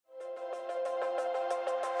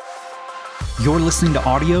You're listening to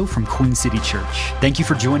audio from Queen City Church. Thank you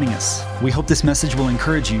for joining us. We hope this message will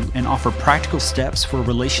encourage you and offer practical steps for a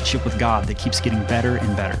relationship with God that keeps getting better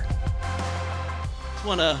and better. I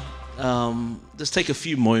want to just take a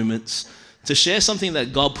few moments to share something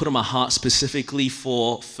that God put on my heart specifically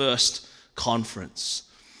for First Conference.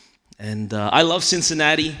 And I love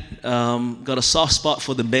Cincinnati. Got a soft spot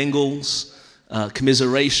for the Bengals.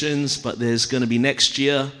 Commiserations, but there's going to be next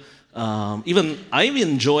year. I even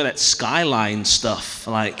enjoy that skyline stuff.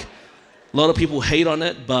 Like, a lot of people hate on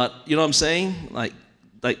it, but you know what I'm saying? Like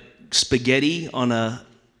spaghetti on a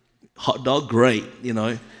hot dog, great, you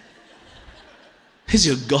know. It's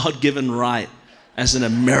your God-given right as an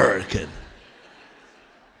American.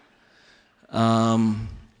 But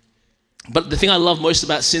the thing I love most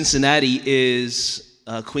about Cincinnati is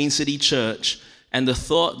Queen City Church, and the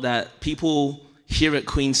thought that people here at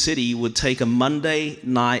Queen City would take a Monday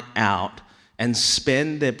night out and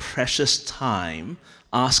spend their precious time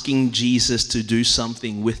asking Jesus to do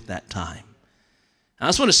something with that time. And I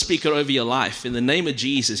just want to speak it over your life in the name of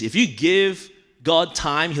Jesus. If you give God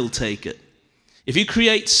time, He'll take it. If you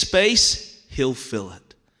create space, He'll fill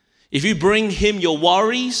it. If you bring Him your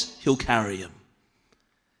worries, He'll carry them.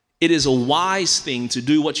 It is a wise thing to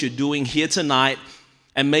do what you're doing here tonight,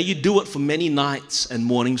 and may you do it for many nights and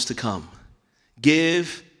mornings to come.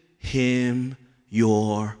 Give Him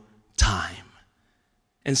your time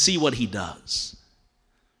and see what He does.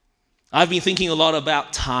 I've been thinking a lot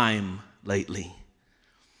about time lately.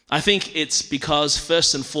 I think it's because,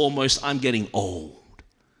 first and foremost, I'm getting old.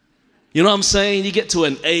 You know what I'm saying? You get to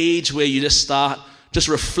an age where you just start just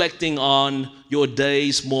reflecting on your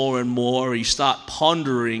days more and more, or you start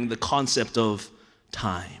pondering the concept of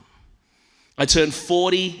time. I turned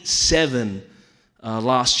 47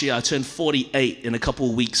 last year. I turned 48 in a couple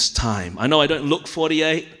of weeks' time. I know I don't look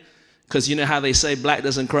 48 because you know how they say black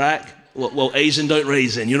doesn't crack? Well, Asian don't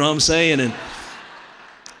raisin, you know what I'm saying? And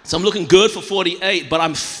so I'm looking good for 48, but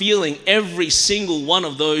I'm feeling every single one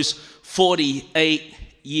of those 48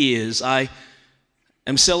 years. I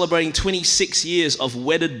am celebrating 26 years of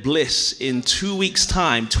wedded bliss in 2 weeks'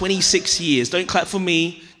 time. 26 years. Don't clap for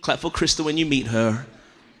me. Clap for Krista when you meet her.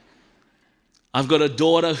 I've got a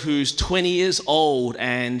daughter who's 20 years old,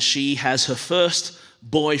 and she has her first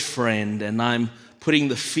boyfriend, and I'm putting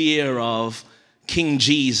the fear of King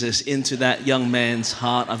Jesus into that young man's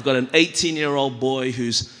heart. I've got an 18-year-old boy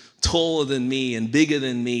who's taller than me and bigger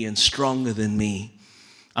than me and stronger than me.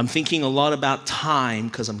 I'm thinking a lot about time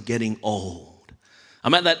because I'm getting old.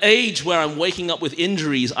 I'm at that age where I'm waking up with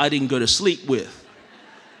injuries I didn't go to sleep with.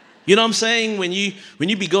 You know what I'm saying? When you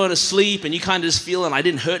be going to sleep and you kind of just feeling, I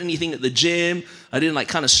didn't hurt anything at the gym, I didn't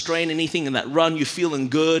kind of strain anything in that run, you're feeling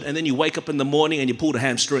good, and then you wake up in the morning and you pulled a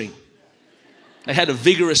hamstring. I had a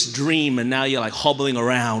vigorous dream and now you're hobbling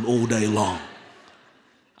around all day long.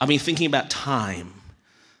 I've been thinking about time.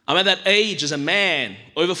 I'm at that age as a man,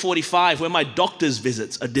 over 45, where my doctor's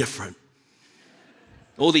visits are different.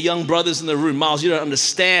 All the young brothers in the room, Miles, you don't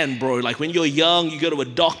understand, bro. When you're young, you go to a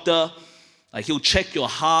doctor, he'll check your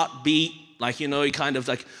heartbeat, he kind of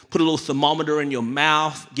put a little thermometer in your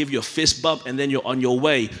mouth, give you a fist bump, and then you're on your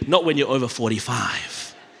way. Not when you're over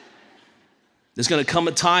 45. There's going to come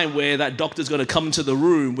a time where that doctor's going to come into the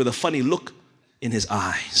room with a funny look in his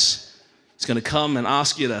eyes. He's going to come and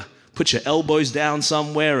ask you to put your elbows down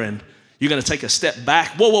somewhere, and you're going to take a step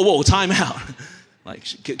back. Whoa, time out.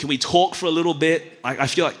 Can we talk for a little bit? I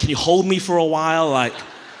feel can you hold me for a while?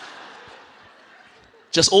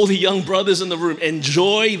 Just all the young brothers in the room,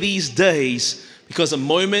 enjoy these days, because a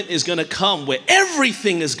moment is going to come where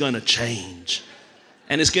everything is going to change.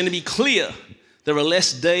 And it's going to be clear there are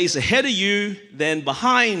less days ahead of you than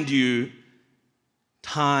behind you.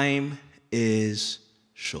 Time is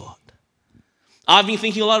short. I've been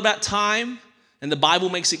thinking a lot about time, and the Bible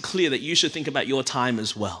makes it clear that you should think about your time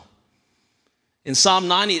as well. In Psalm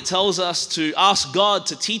 90, it tells us to ask God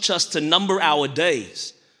to teach us to number our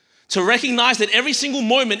days, to recognize that every single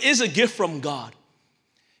moment is a gift from God.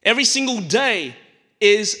 Every single day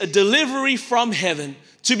is a delivery from heaven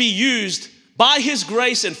to be used by His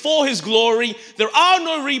grace and for His glory. There are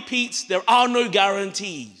no repeats. There are no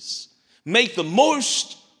guarantees. Make the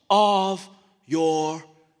most of your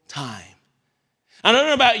time. I don't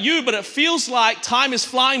know about you, but it feels like time is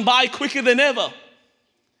flying by quicker than ever.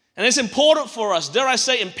 And it's important for us, dare I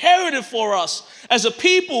say, imperative for us as a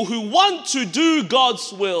people who want to do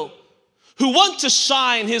God's will, who want to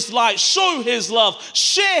shine His light, show His love,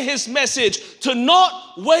 share His message, to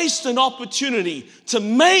not waste an opportunity, to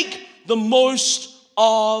make the most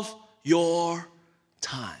of your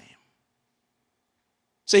time.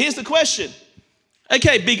 So here's the question.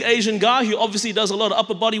 Okay, big Asian guy who obviously does a lot of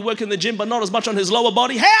upper body work in the gym, but not as much on his lower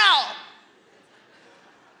body. How?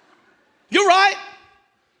 You're right.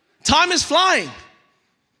 Time is flying.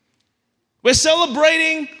 We're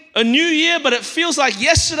celebrating a new year, but it feels like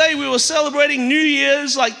yesterday we were celebrating New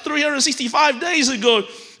Year's like 365 days ago.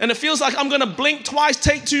 And it feels like I'm going to blink twice,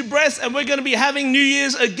 take 2 breaths, and we're going to be having New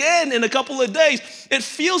Year's again in a couple of days. It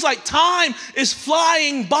feels like time is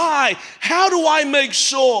flying by. How do I make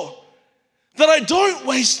sure that I don't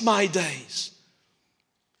waste my days?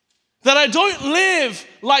 That I don't live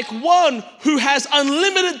like one who has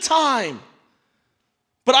unlimited time,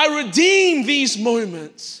 but I redeem these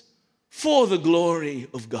moments for the glory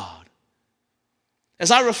of God. As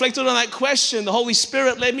I reflected on that question, the Holy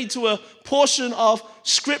Spirit led me to a portion of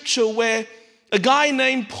scripture where a guy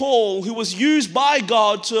named Paul, who was used by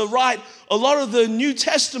God to write a lot of the New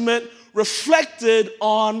Testament, reflected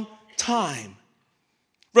on time,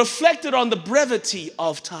 reflected on the brevity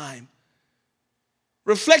of time,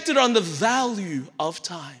 reflected on the value of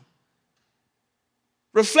time,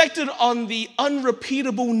 reflected on the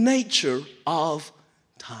unrepeatable nature of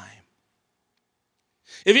time.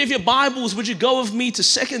 If you have your Bibles, would you go with me to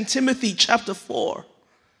 2 Timothy chapter 4?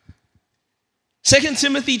 2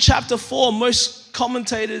 Timothy chapter 4, most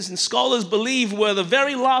commentators and scholars believe were the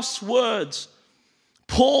very last words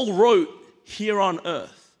Paul wrote here on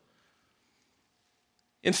earth.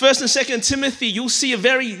 In 1 and 2 Timothy, you'll see a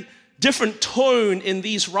very different tone in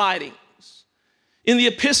these writings. In the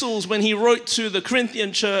epistles, when he wrote to the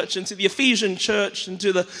Corinthian church and to the Ephesian church and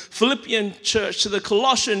to the Philippian church, to the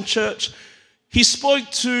Colossian church, he spoke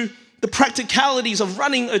to the practicalities of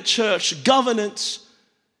running a church, governance,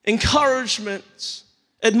 encouragement,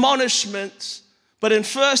 admonishment. But in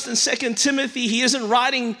 1 and 2 Timothy, he isn't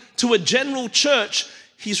writing to a general church,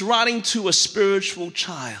 he's writing to a spiritual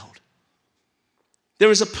child.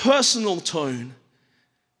 There is a personal tone,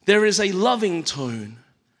 there is a loving tone,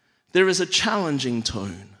 there is a challenging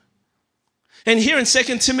tone. And here in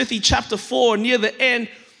 2 Timothy chapter 4, near the end,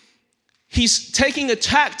 he's taking a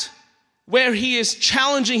tact where he is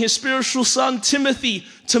challenging his spiritual son, Timothy,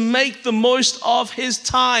 to make the most of his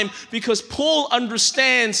time, because Paul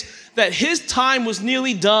understands that his time was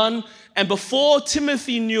nearly done, and before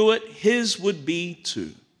Timothy knew it, his would be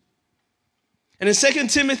too. And in 2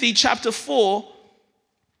 Timothy chapter 4,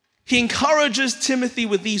 he encourages Timothy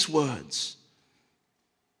with these words.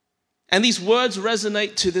 And these words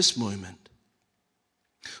resonate to this moment.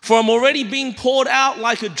 For I'm already being poured out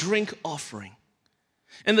like a drink offering,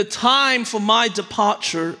 and the time for my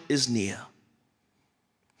departure is near.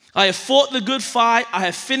 I have fought the good fight, I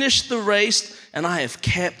have finished the race, and I have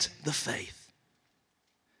kept the faith.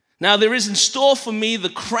 Now there is in store for me the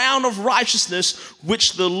crown of righteousness,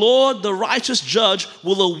 which the Lord, the righteous judge,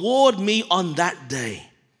 will award me on that day.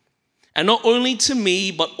 And not only to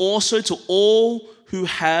me, but also to all who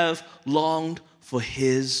have longed for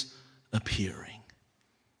his appearing.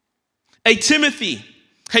 Hey, Timothy,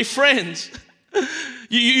 hey, friends,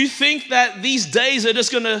 you think that these days are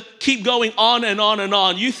just going to keep going on and on and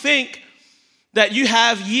on. You think that you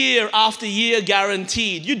have year after year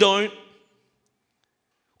guaranteed. You don't.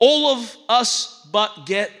 All of us but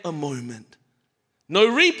get a moment. No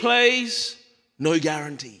replays, no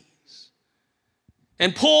guarantees.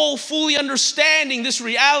 And Paul, fully understanding this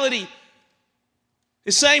reality,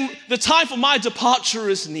 is saying the time for my departure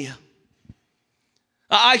is near.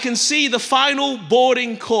 I can see the final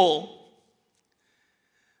boarding call.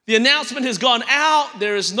 The announcement has gone out.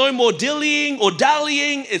 There is no more dillying or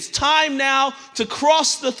dallying. It's time now to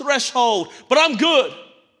cross the threshold. But I'm good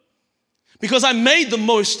because I made the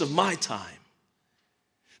most of my time.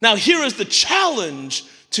 Now here is the challenge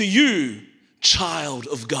to you, child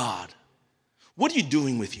of God. What are you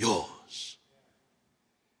doing with yours?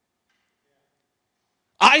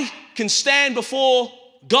 I can stand before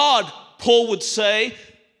God, Paul would say,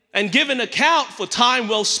 and give an account for time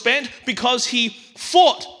well spent because he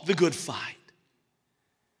fought the good fight.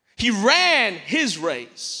 He ran his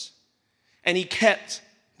race and he kept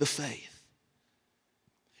the faith.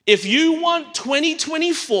 If you want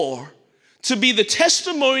 2024 to be the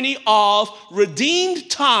testimony of redeemed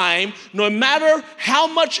time, no matter how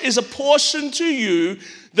much is apportioned to you,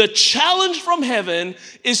 the challenge from heaven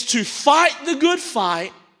is to fight the good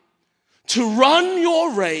fight, to run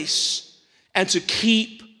your race, and to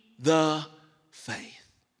keep the faith.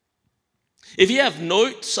 If you have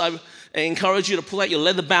notes, I encourage you to pull out your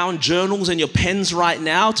leather-bound journals and your pens right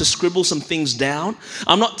now to scribble some things down.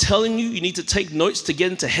 I'm not telling you need to take notes to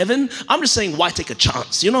get into heaven. I'm just saying, why take a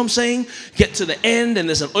chance? You know what I'm saying? Get to the end and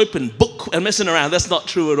there's an open book and messing around. That's not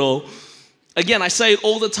true at all. Again, I say it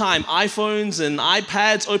all the time. iPhones and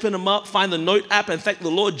iPads, open them up, find the Note app, and thank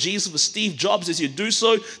the Lord Jesus for Steve Jobs as you do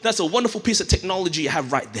so. That's a wonderful piece of technology you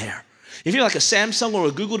have right there. If you're like a Samsung or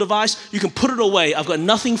a Google device, you can put it away. I've got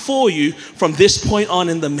nothing for you from this point on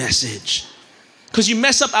in the message. Because you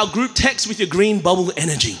mess up our group text with your green bubble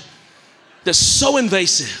energy. That's so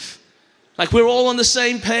invasive. Like we're all on the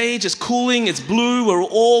same page, it's cooling, it's blue, we're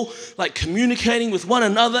all like communicating with one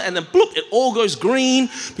another, and then bloop, it all goes green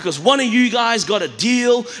because one of you guys got a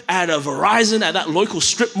deal at a Verizon at that local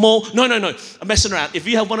strip mall. No, I'm messing around. If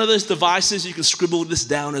you have one of those devices, you can scribble this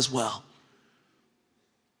down as well.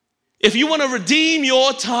 If you want to redeem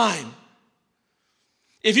your time,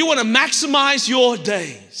 if you want to maximize your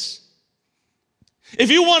days, if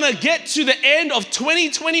you want to get to the end of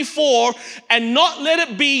 2024 and not let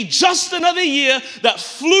it be just another year that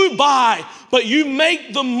flew by, but you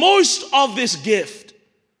make the most of this gift,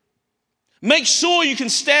 make sure you can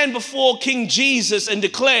stand before King Jesus and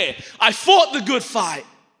declare, I fought the good fight,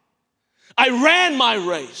 I ran my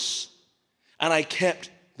race, and I kept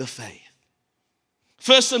the faith.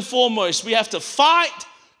 First and foremost, we have to fight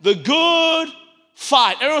the good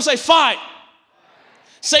fight. Everyone say fight.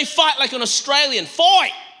 Say fight like an Australian,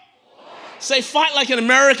 fight. Say fight like an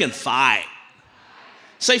American, fight.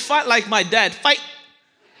 Say fight like my dad, fight.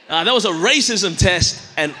 That was a racism test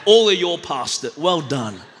and all of y'all passed it. Well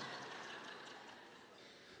done.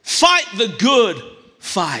 Fight the good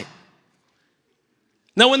fight.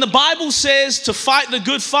 Now, when the Bible says to fight the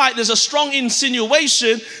good fight, there's a strong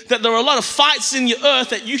insinuation that there are a lot of fights in the earth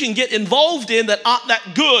that you can get involved in that aren't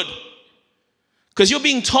that good. Because you're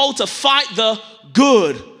being told to fight the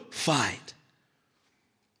good fight.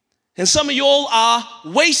 And some of y'all are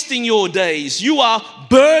wasting your days. You are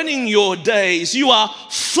burning your days. You are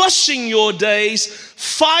flushing your days,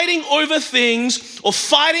 fighting over things or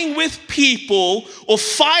fighting with people or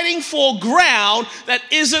fighting for ground that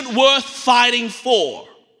isn't worth fighting for.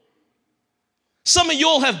 Some of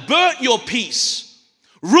y'all have burnt your peace,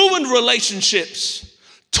 ruined relationships,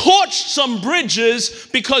 torched some bridges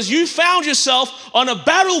because you found yourself on a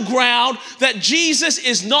battleground that Jesus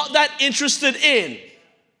is not that interested in.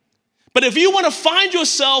 But if you want to find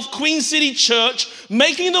yourself, Queen City Church,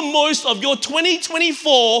 making the most of your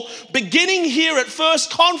 2024, beginning here at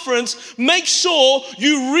First Conference, make sure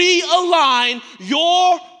you realign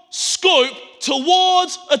your scope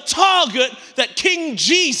towards a target that King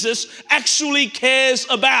Jesus actually cares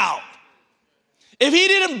about. If he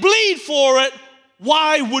didn't bleed for it,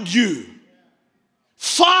 why would you?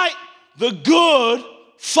 Fight the good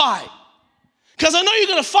fight. Because I know you're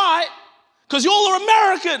going to fight because you all are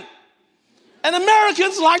American. And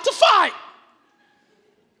Americans like to fight.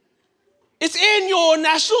 It's in your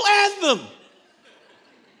national anthem.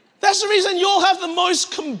 That's the reason you all have the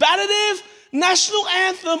most combative national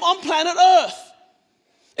anthem on planet Earth.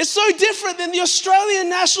 It's so different than the Australian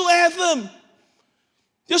national anthem.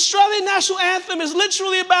 The Australian national anthem is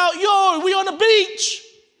literally about, yo, we on the beach.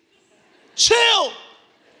 Chill.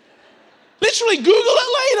 Literally, Google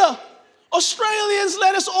it later. Australians,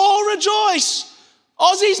 let us all rejoice.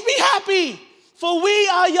 Aussies, be happy, for we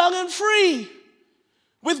are young and free.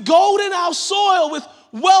 With gold in our soil, with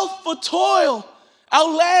wealth for toil.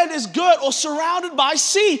 Our land is girt or surrounded by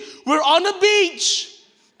sea. We're on the beach.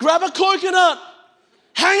 Grab a coconut.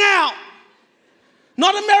 Hang out.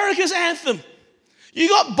 Not America's anthem. You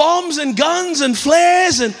got bombs and guns and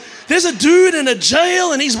flares, and there's a dude in a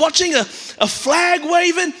jail and he's watching a flag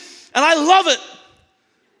waving, and I love it.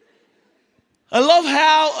 I love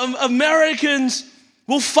how Americans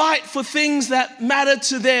will fight for things that matter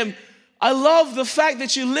to them. I love the fact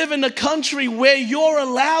that you live in a country where you're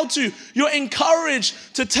allowed to, you're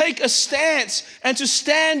encouraged to take a stance and to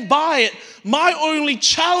stand by it. My only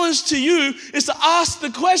challenge to you is to ask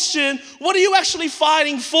the question, what are you actually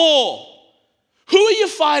fighting for? Who are you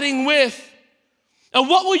fighting with? And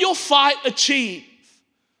what will your fight achieve?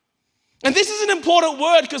 And this is an important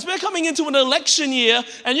word because we're coming into an election year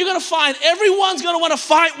and you're going to find everyone's going to want to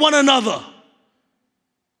fight one another.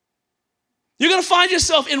 You're going to find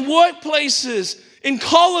yourself in workplaces, in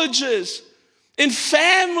colleges, in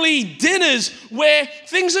family dinners where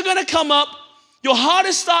things are going to come up. Your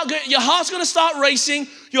heart's going to start racing.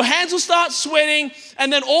 Your hands will start sweating.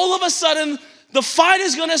 And then all of a sudden, the fight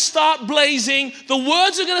is going to start blazing. The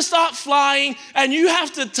words are going to start flying. And you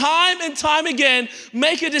have to time and time again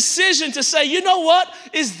make a decision to say, you know what?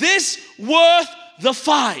 Is this worth the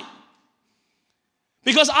fight?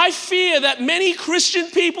 Because I fear that many Christian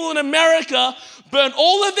people in America burn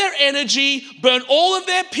all of their energy, burn all of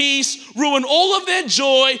their peace, ruin all of their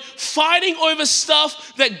joy, fighting over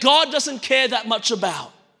stuff that God doesn't care that much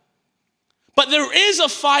about. But there is a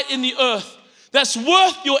fight in the earth that's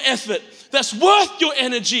worth your effort, that's worth your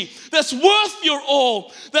energy, that's worth your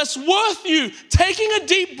all, that's worth you taking a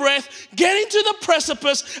deep breath, getting to the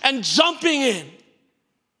precipice, and jumping in.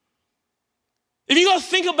 If you got to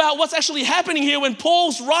think about what's actually happening here when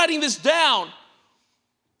Paul's writing this down,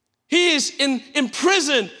 he is in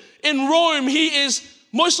prison in Rome. He is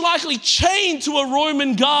most likely chained to a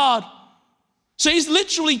Roman guard. So he's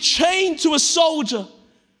literally chained to a soldier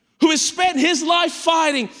who has spent his life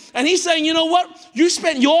fighting. And he's saying, you know what? You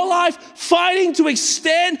spent your life fighting to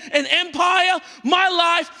extend an empire. My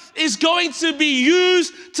life is going to be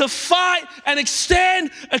used to fight and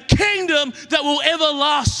extend a kingdom that will ever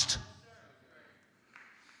last.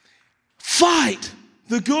 Fight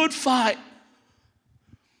the good fight.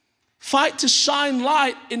 Fight to shine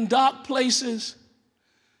light in dark places.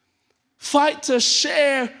 Fight to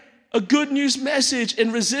share a good news message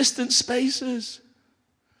in resistant spaces.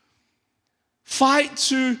 Fight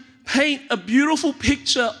to paint a beautiful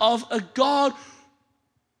picture of a God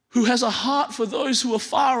who has a heart for those who are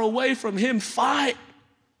far away from him. Fight.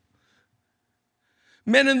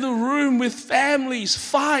 Men in the room with families,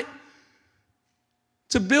 fight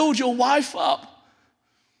to build your wife up,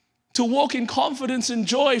 to walk in confidence and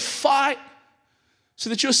joy. Fight so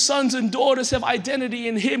that your sons and daughters have identity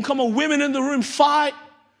in him. Come on, women in the room, fight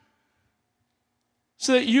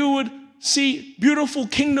so that you would see beautiful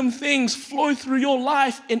kingdom things flow through your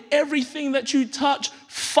life in everything that you touch.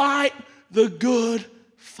 Fight the good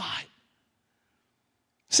fight.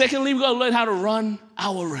 Secondly, we've got to learn how to run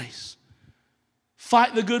our race.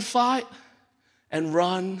 Fight the good fight and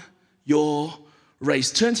run your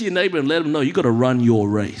race. Turn to your neighbor and let them know you got to run your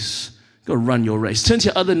race. You got to run your race. Turn to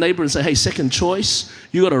your other neighbor and say, hey, second choice,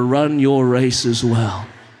 you got to run your race as well.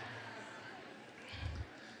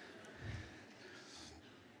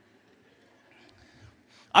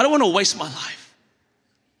 I don't want to waste my life.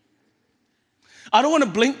 I don't want to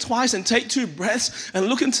blink twice and take 2 breaths and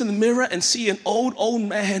look into the mirror and see an old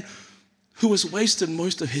man who has wasted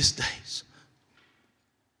most of his days.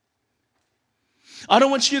 I don't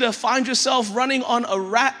want you to find yourself running on a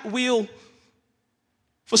rat wheel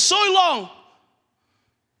for so long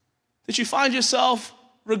that you find yourself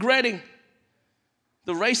regretting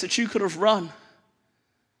the race that you could have run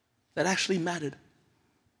that actually mattered.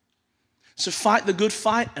 So fight the good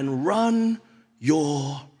fight and run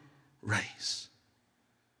your race.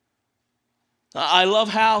 I love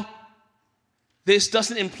how this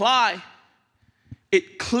doesn't imply,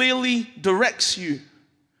 it clearly directs you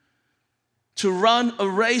to run a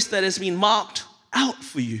race that has been marked out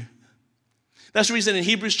for you. That's the reason in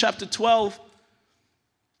Hebrews chapter 12,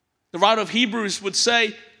 the writer of Hebrews would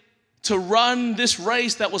say to run this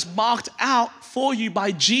race that was marked out for you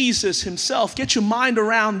by Jesus himself. Get your mind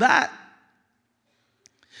around that.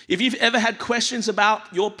 If you've ever had questions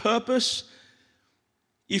about your purpose,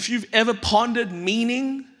 if you've ever pondered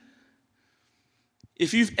meaning,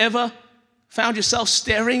 if you've ever found yourself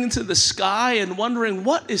staring into the sky and wondering,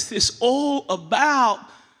 what is this all about?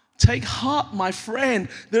 Take heart, my friend.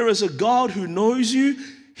 There is a God who knows you.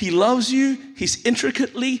 He loves you. He's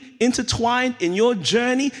intricately intertwined in your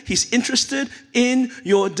journey. He's interested in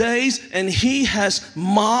your days, and he has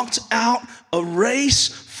marked out a race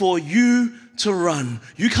for you to run.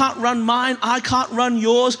 You can't run mine. I can't run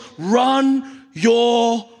yours. Run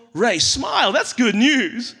your race. Smile. That's good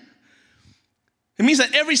news. It means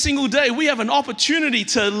that every single day we have an opportunity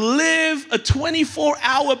to live a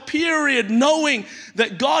 24-hour period knowing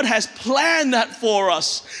that God has planned that for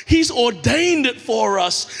us. He's ordained it for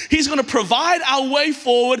us. He's going to provide our way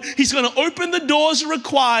forward. He's going to open the doors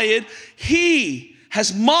required. He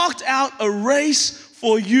has marked out a race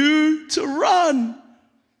for you to run.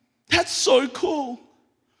 That's so cool.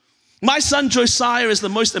 My son Josiah is the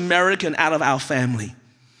most American out of our family.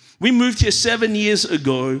 We moved here 7 years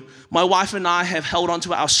ago. My wife and I have held on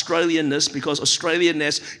to our Australianness because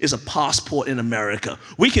Australianness is a passport in America.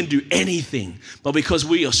 We can do anything, but because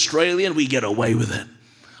we're Australian, we get away with it.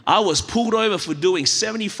 I was pulled over for doing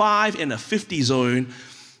 75 in a 50 zone,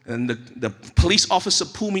 and the police officer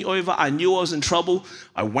pulled me over. I knew I was in trouble.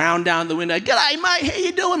 I wound down the window. G'day, mate. How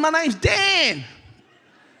you doing? My name's Dan.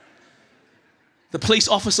 The police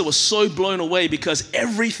officer was so blown away because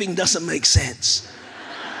everything doesn't make sense.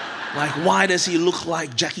 Like, why does he look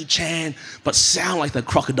like Jackie Chan but sound like the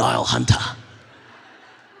crocodile hunter?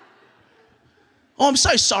 Oh, I'm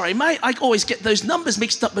so sorry, mate. I always get those numbers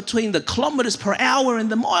mixed up between the kilometers per hour and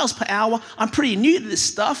the miles per hour. I'm pretty new to this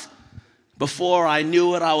stuff. Before I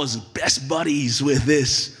knew it, I was best buddies with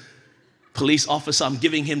this police officer. I'm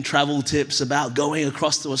giving him travel tips about going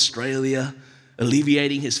across to Australia,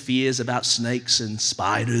 alleviating his fears about snakes and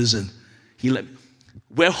spiders. And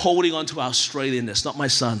we're holding on to our Australianness, not my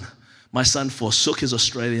son. My son forsook his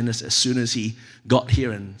Australianness as soon as he got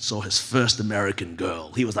here and saw his first American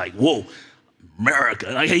girl. He was like, whoa,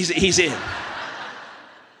 America. Like, he's in.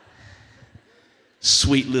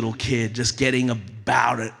 Sweet little kid, just getting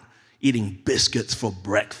about it, eating biscuits for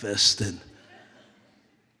breakfast.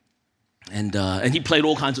 And he played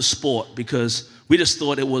all kinds of sport because we just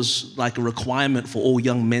thought it was like a requirement for all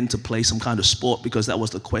young men to play some kind of sport, because that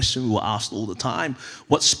was the question we were asked all the time.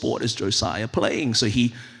 What sport is Josiah playing? So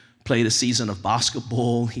he played a season of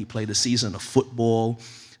basketball. He played a season of football.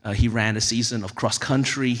 He ran a season of cross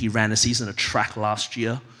country. He ran a season of track last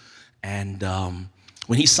year. And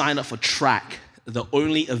when he signed up for track, the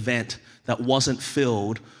only event that wasn't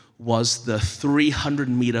filled was the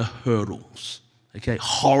 300-meter hurdles. Okay,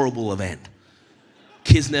 horrible event.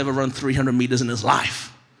 Kid's never run 300 meters in his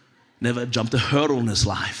life. Never jumped a hurdle in his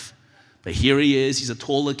life. But here he is. He's a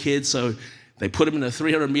taller kid, so they put him in the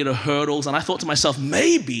 300-meter hurdles. And I thought to myself,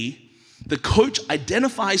 maybe the coach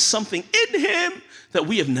identifies something in him that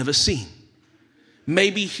we have never seen.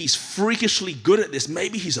 Maybe he's freakishly good at this.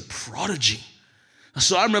 Maybe he's a prodigy.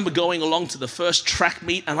 So I remember going along to the first track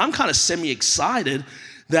meet, and I'm kind of semi-excited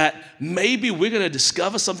that maybe we're going to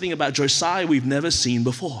discover something about Josiah we've never seen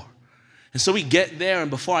before. And so we get there, and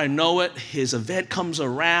before I know it, his event comes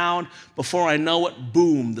around. Before I know it,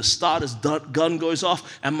 boom, the starter's gun goes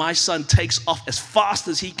off, and my son takes off as fast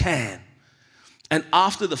as he can. And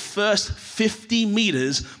after the first 50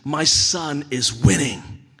 meters, my son is winning.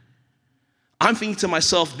 I'm thinking to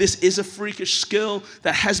myself, this is a freakish skill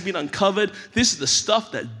that has been uncovered. This is the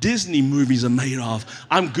stuff that Disney movies are made of.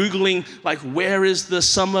 I'm Googling, like, where is the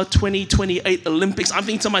summer 2028 Olympics? I'm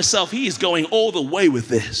thinking to myself, he is going all the way with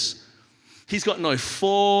this. He's got no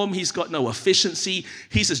form. He's got no efficiency.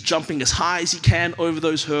 He's just jumping as high as he can over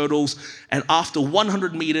those hurdles. And after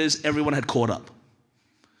 100 meters, everyone had caught up.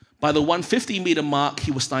 By the 150-meter mark,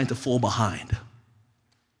 he was starting to fall behind.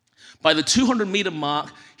 By the 200-meter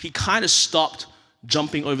mark, he kind of stopped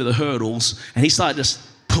jumping over the hurdles, and he started just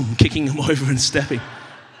boom, kicking them over and stepping.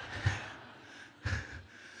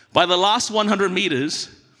 By the last 100 meters,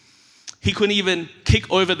 he couldn't even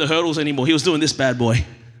kick over the hurdles anymore. He was doing this bad boy.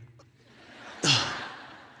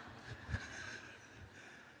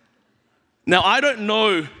 Now, I don't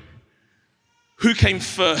know who came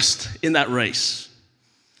first in that race.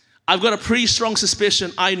 I've got a pretty strong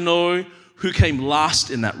suspicion I know who came last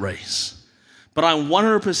in that race. But I'm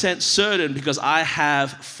 100% certain, because I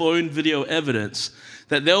have phone video evidence,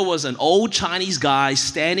 that there was an old Chinese guy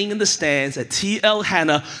standing in the stands at TL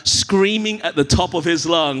Hanna screaming at the top of his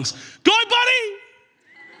lungs, "Go, buddy!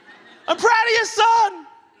 I'm proud of your son!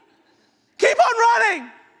 Keep on running!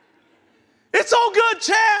 It's all good,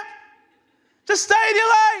 champ! Just stay in your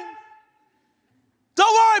lane!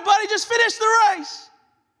 Don't worry, buddy, just finish the race!"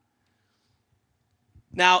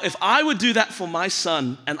 Now, if I would do that for my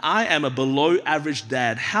son, and I am a below average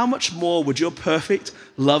dad, how much more would your perfect,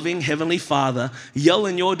 loving Heavenly Father yell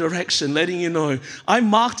in your direction, letting you know, I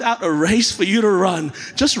marked out a race for you to run,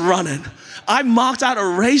 just run it. I marked out a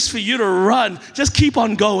race for you to run, just keep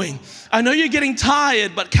on going. I know you're getting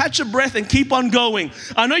tired, but catch your breath and keep on going.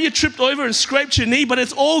 I know you tripped over and scraped your knee, but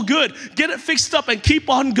it's all good. Get it fixed up and keep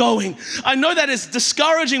on going. I know that it's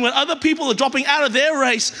discouraging when other people are dropping out of their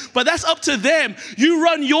race, but that's up to them. You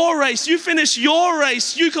run your race. You finish your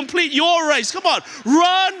race. You complete your race. Come on,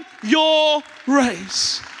 run your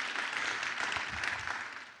race.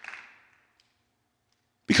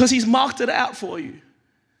 Because He's marked it out for you.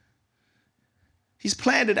 He's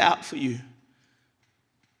planned it out for you.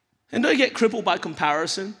 And don't get crippled by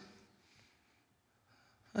comparison.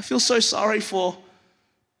 I feel so sorry for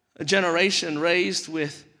a generation raised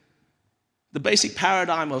with the basic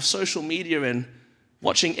paradigm of social media and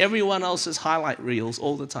watching everyone else's highlight reels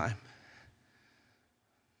all the time.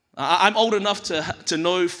 I'm old enough to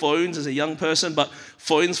know phones as a young person, but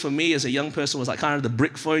phones for me as a young person was like kind of the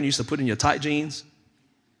brick phone you used to put in your tight jeans.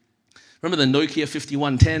 Remember the Nokia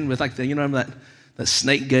 5110 with like the, remember that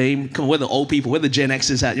snake game? Come on, where the old people, where the Gen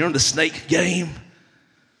X's at? You're on the snake game.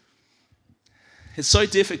 It's so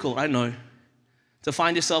difficult, I know, to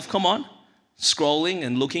find yourself, come on, scrolling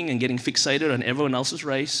and looking and getting fixated on everyone else's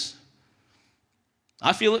race.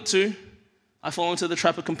 I feel it too. I fall into the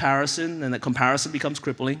trap of comparison, and that comparison becomes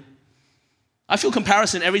crippling. I feel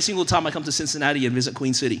comparison every single time I come to Cincinnati and visit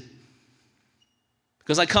Queen City.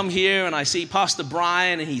 Because I come here and I see Pastor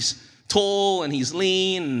Brian, and he's tall and he's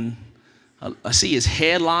lean, and I see his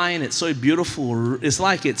hairline. It's so beautiful. It's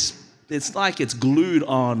like it's glued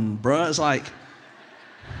on, bro. It's like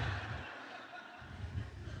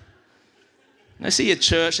I see a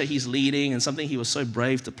church that he's leading and something he was so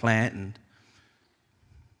brave to plant, and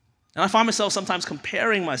And I find myself sometimes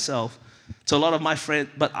comparing myself to a lot of my friends,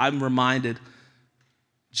 but I'm reminded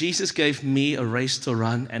Jesus gave me a race to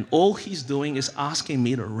run, and all he's doing is asking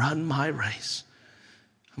me to run my race.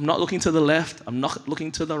 I'm not looking to the left. I'm not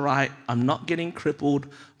looking to the right. I'm not getting crippled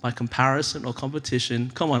by comparison or competition.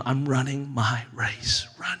 Come on, I'm running my race.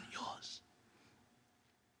 Run yours.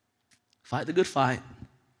 Fight the good fight.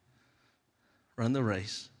 Run the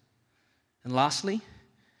race. And lastly,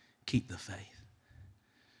 keep the faith.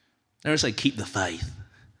 Never say, keep the faith.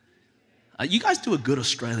 You guys do a good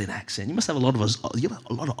Australian accent. You must have a lot of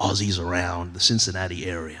Aussies around the Cincinnati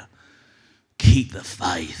area. Keep the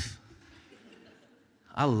faith.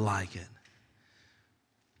 I like it.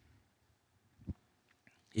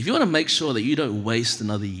 If you want to make sure that you don't waste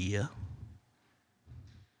another year,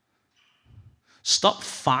 stop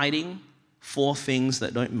fighting for things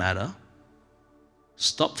that don't matter.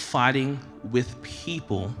 Stop fighting with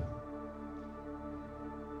people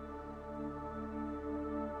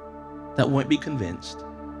that won't be convinced.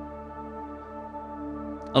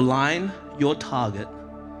 Align your target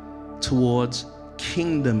towards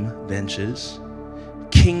kingdom ventures,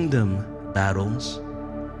 kingdom battles,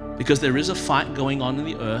 because there is a fight going on in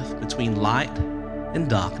the earth between light and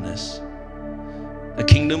darkness, a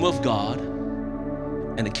kingdom of God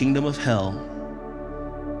and a kingdom of hell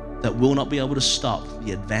that will not be able to stop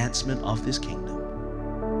the advancement of this kingdom.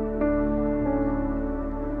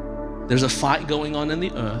 There's a fight going on in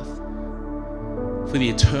the earth for the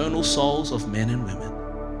eternal souls of men and women.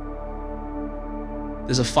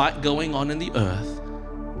 There's a fight going on in the earth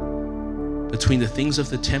between the things of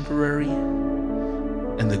the temporary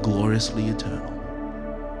and the gloriously eternal.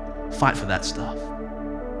 Fight for that stuff.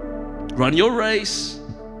 Run your race,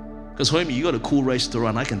 because homie, you got a cool race to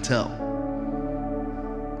run, I can tell.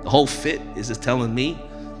 The whole fit is just telling me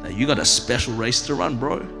that you got a special race to run,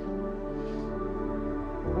 bro.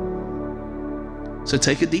 So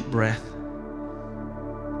take a deep breath.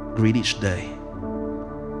 Greet each day.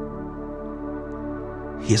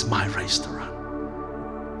 Here's my race to run.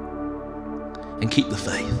 And keep the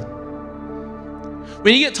faith.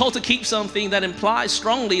 When you get told to keep something, that implies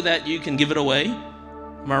strongly that you can give it away.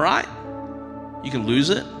 Am I right? You can lose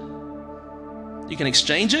it. You can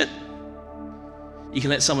exchange it. You can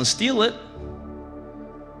let someone steal it.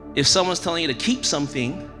 If someone's telling you to keep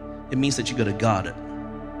something, it means that you got to guard it.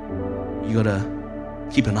 You got to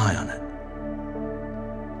keep an eye on it.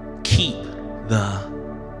 Keep the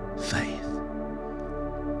faith.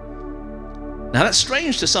 Now that's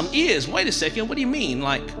strange to some ears. Wait a second, what do you mean?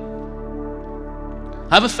 Like,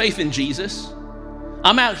 I have a faith in Jesus.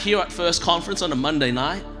 I'm out here at First Conference on a Monday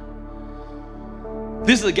night.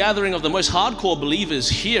 This is the gathering of the most hardcore believers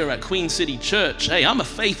here at Queen City Church. Hey, I'm a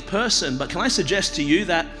faith person, but can I suggest to you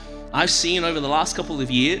that I've seen over the last couple of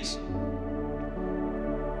years,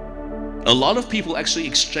 a lot of people actually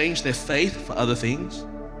exchange their faith for other things.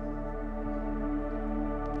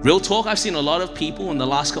 Real talk, I've seen a lot of people in the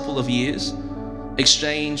last couple of years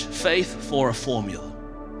exchange faith for a formula.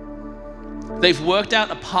 They've worked out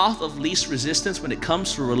a path of least resistance when it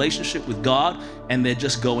comes to a relationship with God, and they're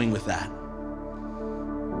just going with that.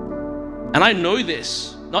 And I know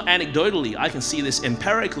this, not anecdotally, I can see this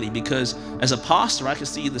empirically, because as a pastor, I can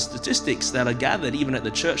see the statistics that are gathered even at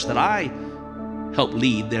the church that I help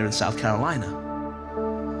lead there in South Carolina.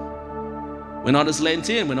 We're not as lent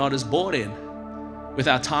in, we're not as bought in with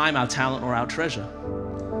our time, our talent, or our treasure.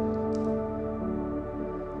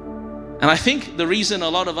 And I think the reason a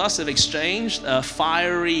lot of us have exchanged a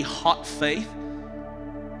fiery, hot faith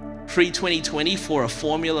pre-2020 for a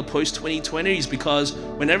formula post-2020 is because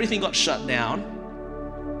when everything got shut down,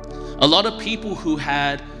 a lot of people who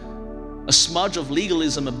had a smudge of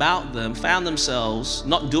legalism about them found themselves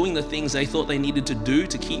not doing the things they thought they needed to do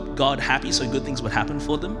to keep God happy so good things would happen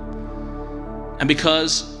for them. And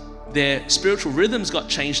because their spiritual rhythms got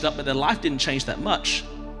changed up, but their life didn't change that much,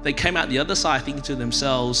 they came out the other side thinking to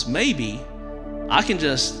themselves, maybe I can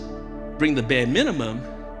just bring the bare minimum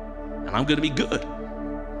and I'm going to be good.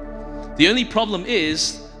 The only problem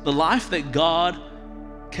is the life that God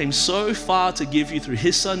came so far to give you through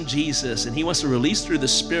his son Jesus, and he wants to release through the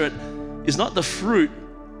Spirit, is not the fruit,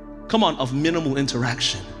 come on, of minimal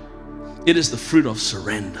interaction. It is the fruit of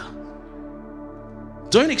surrender.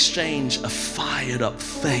 Don't exchange a fired up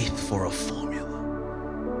faith for a formula.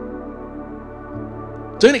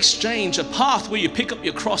 Don't exchange a path where you pick up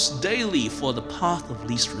your cross daily for the path of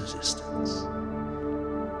least resistance.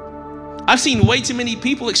 I've seen way too many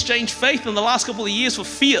people exchange faith in the last couple of years for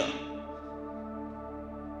fear.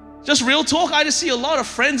 Just real talk, I just see a lot of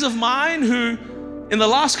friends of mine who in the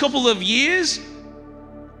last couple of years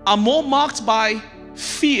are more marked by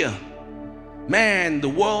fear, man, the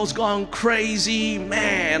world's gone crazy,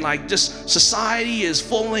 man, like just society is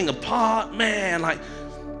falling apart, man, like,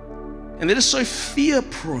 and they're just so fear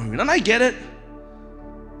prone. And I get it.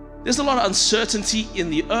 There's a lot of uncertainty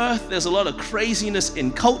in the earth. There's a lot of craziness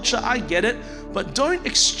in culture. I get it. But don't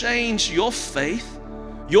exchange your faith,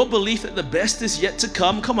 your belief that the best is yet to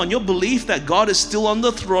come. Come on, your belief that God is still on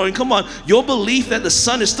the throne. Come on, your belief that the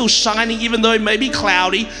sun is still shining even though it may be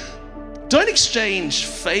cloudy. Don't exchange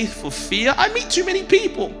faith for fear. I meet too many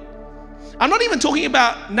people. I'm not even talking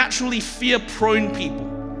about naturally fear-prone people.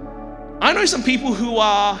 I know some people who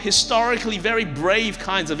are historically very brave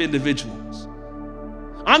kinds of individuals.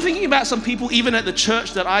 I'm thinking about some people even at the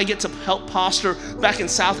church that I get to help pastor back in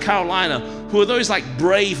South Carolina, who are those like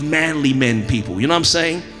brave, manly men people, you know what I'm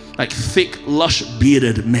saying? Like thick, lush,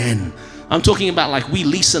 bearded men. I'm talking about like we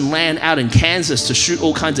leasing land out in Kansas to shoot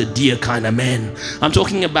all kinds of deer kind of men. I'm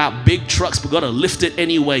talking about big trucks but gotta lift it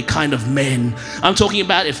anyway kind of men. I'm talking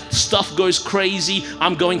about if stuff goes crazy,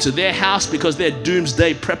 I'm going to their house because they're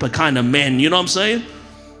doomsday prepper kind of men, you know what I'm saying?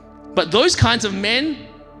 But those kinds of men,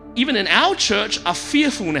 even in our church, are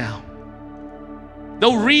fearful now.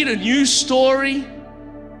 They'll read a news story,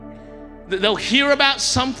 they'll hear about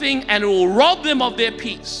something, and it will rob them of their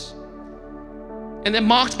peace. And they're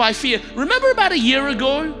marked by fear. Remember about a year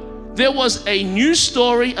ago, there was a news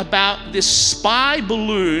story about this spy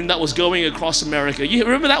balloon that was going across America. You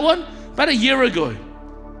remember that one? About a year ago.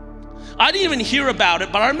 I didn't even hear about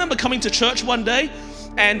it, but I remember coming to church one day,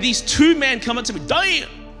 and these two men come up to me, Dan,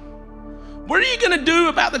 what are you going to do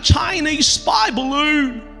about the Chinese spy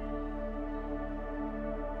balloon?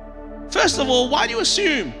 First of all, why do you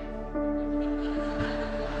assume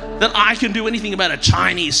that I can do anything about a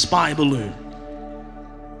Chinese spy balloon?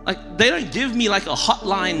 Like, they don't give me like a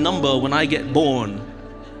hotline number when I get born.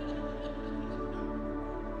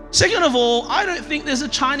 Second of all, I don't think there's a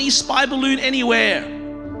Chinese spy balloon anywhere.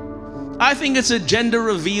 I think it's a gender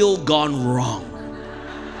reveal gone wrong.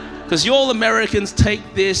 Because you all Americans take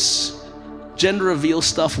this gender reveal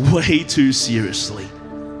stuff way too seriously.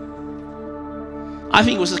 I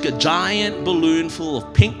think it was like a giant balloon full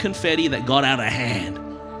of pink confetti that got out of hand.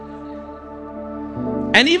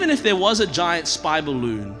 And even if there was a giant spy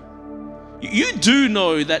balloon, you do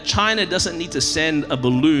know that China doesn't need to send a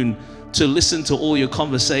balloon to listen to all your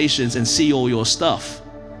conversations and see all your stuff.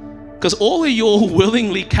 Because all of you all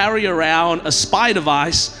willingly carry around a spy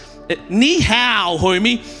device. Ni hao,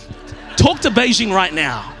 homie. Talk to Beijing right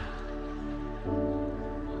now.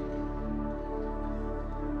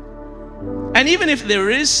 And even if there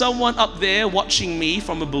is someone up there watching me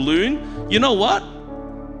from a balloon, you know what?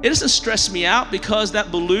 It doesn't stress me out because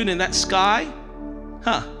that balloon in that sky,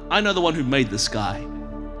 I know the one who made the sky.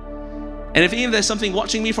 And if even there's something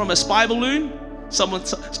watching me from a spy balloon,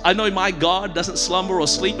 I know my God doesn't slumber or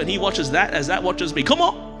sleep and he watches that as that watches me. Come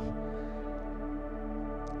on.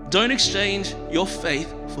 Don't exchange your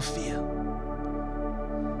faith for fear.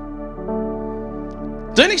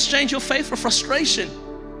 Don't exchange your faith for frustration.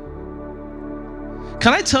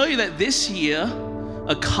 Can I tell you that this year,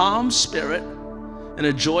 a calm spirit and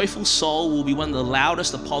a joyful soul will be one of the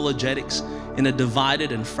loudest apologetics in a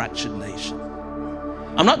divided and fractured nation.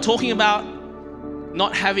 I'm not talking about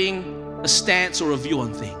not having a stance or a view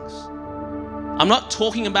on things. I'm not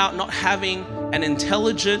talking about not having an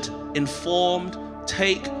intelligent, informed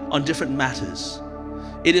take on different matters.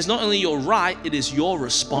 It is not only your right, it is your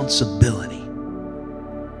responsibility.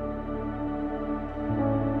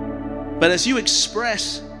 But as you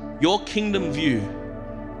express your kingdom view,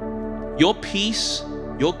 your peace,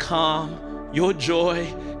 your calm, your joy,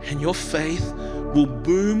 and your faith will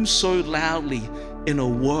boom so loudly in a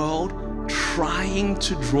world trying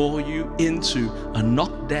to draw you into a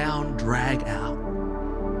knockdown, drag out.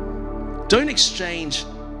 Don't exchange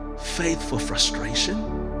faith for frustration.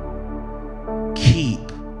 Keep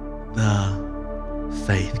the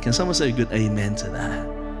faith. Can someone say a good amen to that?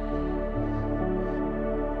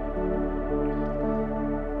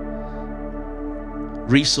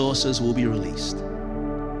 Resources will be released.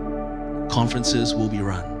 Conferences will be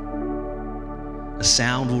run. A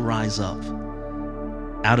sound will rise up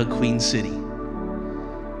out of Queen City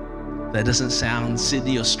that doesn't sound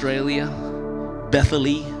Sydney, Australia,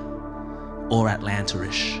 Bethany, or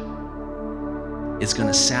Atlanta-ish. It's going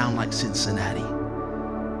to sound like Cincinnati,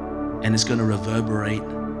 and it's going to reverberate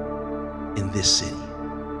in this city.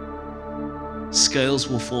 Scales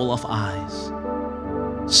will fall off eyes.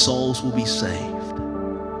 Souls will be saved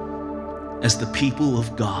as the people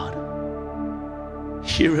of God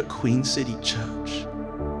here at Queen City Church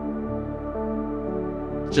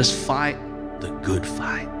just fight the good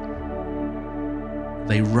fight.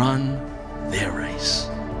 They run their race.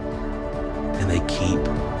 and they keep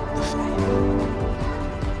the faith.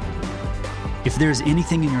 If there's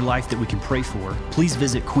anything in your life that we can pray for, please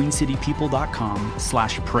visit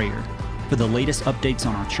queencitypeople.com/prayer. For the latest updates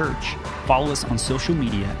on our church, follow us on social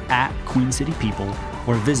media @QueenCityPeople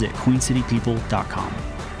or visit queencitypeople.com.